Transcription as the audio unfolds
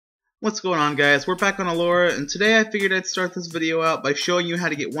What's going on, guys? We're back on Alora, and today I figured I'd start this video out by showing you how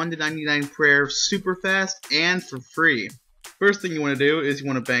to get 1 to 99 prayer super fast and for free. First thing you want to do is you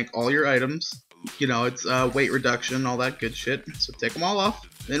want to bank all your items. You know, it's weight reduction, all that good shit, so take them all off.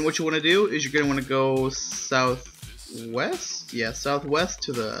 Then what you want to do is you're going to want to go southwest? Yeah, southwest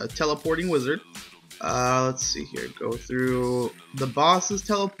to the teleporting wizard. Let's see here, go through the boss's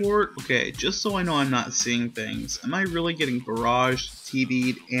teleport. Okay, just so I know I'm not seeing things, am I really getting barraged,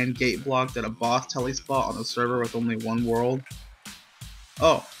 TV'd, and gate blocked at a boss tele spot on a server with only one world?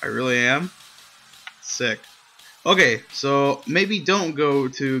 Oh, I really am? Sick. Okay, so maybe don't go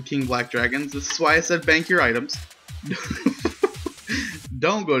to King Black Dragons. This is why I said bank your items.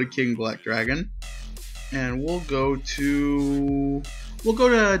 Don't go to King Black Dragon. And we'll go to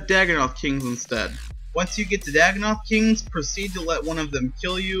Dagganoth Kings instead. Once you get to Dagganoth Kings, proceed to let one of them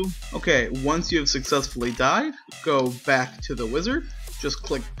kill you. Okay, once you have successfully died, go back to the wizard. Just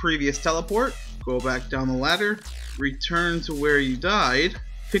click previous teleport, go back down the ladder, return to where you died,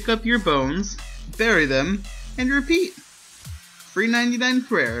 pick up your bones, bury them, and repeat. Free 99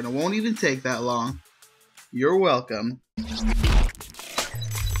 prayer, and it won't even take that long. You're welcome.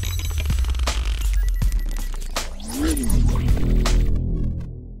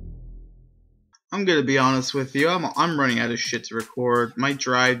 I'm gonna be honest with you, I'm running out of shit to record. My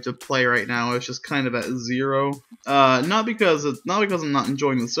drive to play right now is just kind of at zero. Not because I'm not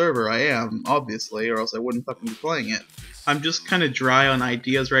enjoying the server. I am, obviously, or else I wouldn't fucking be playing it. I'm just kind of dry on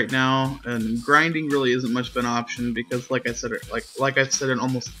ideas right now, and grinding really isn't much of an option because, like I've said in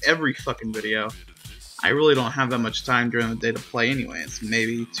almost every fucking video, I really don't have that much time during the day to play anyways.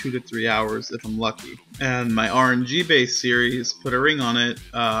 Maybe 2 to 3 hours if I'm lucky. And my RNG based series put a ring on it.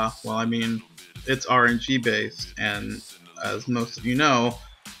 Well, I mean, it's RNG based, and as most of you know,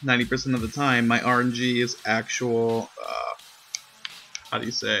 90% of the time my RNG is actual,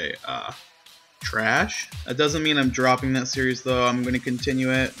 trash. That doesn't mean I'm dropping that series though. I'm going to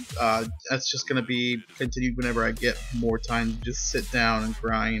continue it. That's just going to be continued whenever I get more time to just sit down and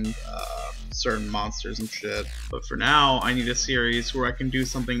grind certain monsters and shit. But for now, I need a series where I can do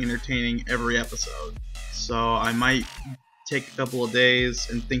something entertaining every episode. So I might take a couple of days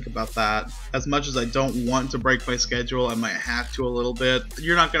and think about that. As much as I don't want to break my schedule, I might have to a little bit.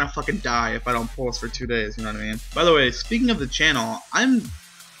 You're not gonna fucking die if I don't post for 2 days, you know what I mean? By the way, speaking of the channel,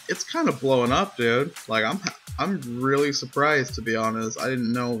 it's kind of blowing up, dude. Like, I'm really surprised, to be honest. I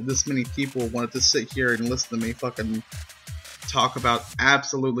didn't know this many people wanted to sit here and listen to me fucking talk about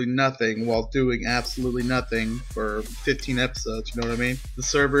absolutely nothing while doing absolutely nothing for 15 episodes, you know what I mean? The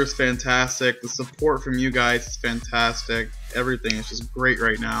server is fantastic, the support from you guys is fantastic, everything is just great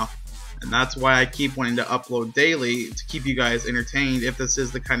right now, and that's why I keep wanting to upload daily, to keep you guys entertained if this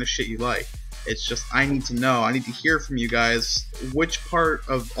is the kind of shit you like. It's just, I need to know, I need to hear from you guys which part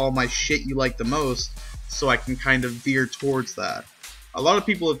of all my shit you like the most, so I can kind of veer towards that. A lot of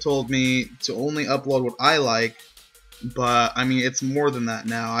people have told me to only upload what I like, but I mean, it's more than that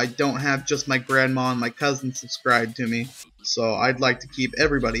now. I don't have just my grandma and my cousin subscribed to me, so I'd like to keep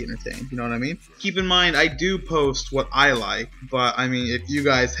everybody entertained, you know what I mean? Keep in mind, I do post what I like, but I mean, if you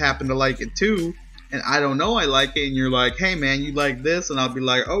guys happen to like it too, and I don't know I like it, and you're like, hey man, you like this, and I'll be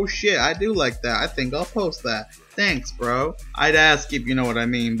like, oh shit, I do like that, I think I'll post that. Thanks, bro. I'd ask if you know what I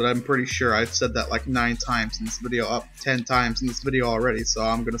mean, but I'm pretty sure I've said that like 9 times in this video, up 10 times in this video already, so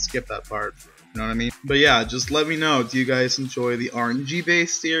I'm gonna skip that part. You know what I mean? But yeah, just let me know. Do you guys enjoy the RNG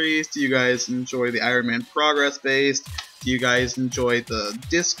based series? Do you guys enjoy the Ironman progress based? Do you guys enjoy the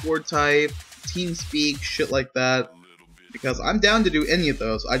Discord type, TeamSpeak, shit like that? Because I'm down to do any of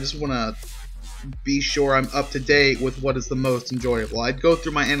those. I just want to be sure I'm up to date with what is the most enjoyable. I'd go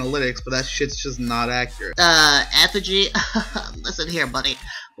through my analytics, but that shit's just not accurate. Effigy, listen here, buddy.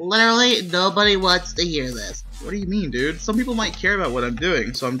 Literally, nobody wants to hear this. What do you mean, dude? Some people might care about what I'm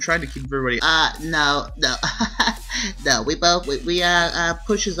doing, so I'm trying to keep everybody. No. No, we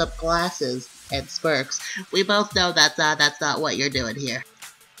pushes up glasses and smirks. We both know that's not what you're doing here.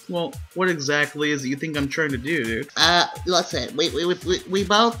 Well, what exactly is it you think I'm trying to do, dude? Listen, we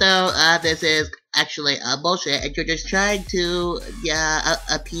both know, this is actually bullshit, and you're just trying to,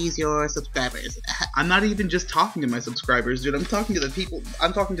 appease your subscribers. I'm not even just talking to my subscribers, dude. I'm talking to the people,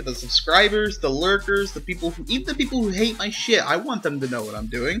 I'm talking to the subscribers, the lurkers, even the people who hate my shit. I want them to know what I'm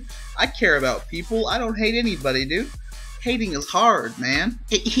doing. I care about people. I don't hate anybody, dude. Hating is hard, man.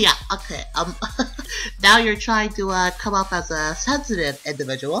 Yeah, okay, now you're trying to, come off as a sensitive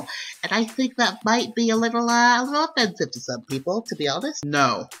individual, and I think that might be a little offensive to some people, to be honest.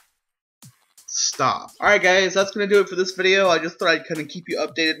 No. stop. Alright guys, that's going to do it for this video. I just thought I'd kind of keep you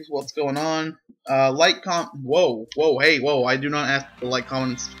updated with what's going on. Whoa, I do not ask to like,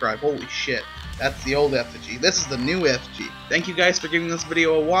 comment, and subscribe. Holy shit. That's the old effigy. This is the new effigy. Thank you guys for giving this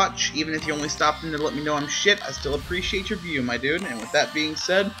video a watch. Even if you only stopped in to let me know I'm shit, I still appreciate your view, my dude. And with that being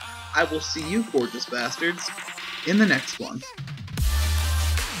said, I will see you, gorgeous bastards, in the next one.